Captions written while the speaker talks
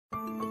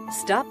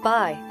Stop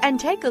by and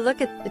take a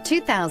look at the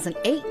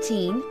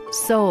 2018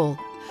 Soul.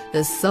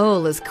 The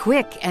Soul is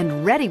quick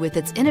and ready with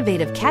its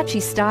innovative, catchy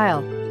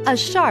style, a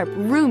sharp,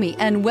 roomy,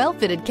 and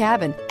well-fitted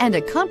cabin, and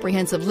a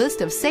comprehensive list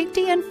of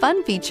safety and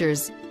fun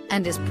features,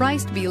 and is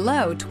priced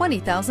below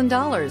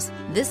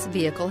 $20,000. This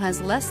vehicle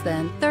has less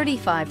than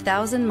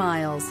 35,000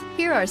 miles.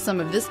 Here are some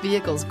of this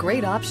vehicle's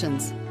great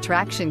options: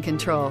 traction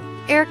control,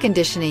 air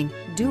conditioning,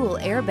 dual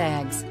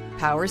airbags,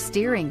 power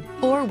steering,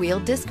 four-wheel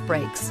disc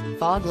brakes,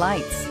 fog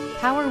lights,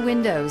 power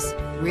windows,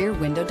 rear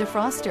window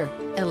defroster,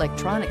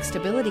 electronic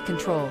stability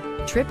control,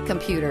 trip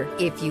computer.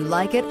 If you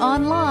like it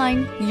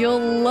online,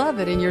 you'll love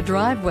it in your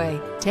driveway.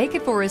 Take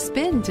it for a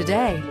spin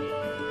today.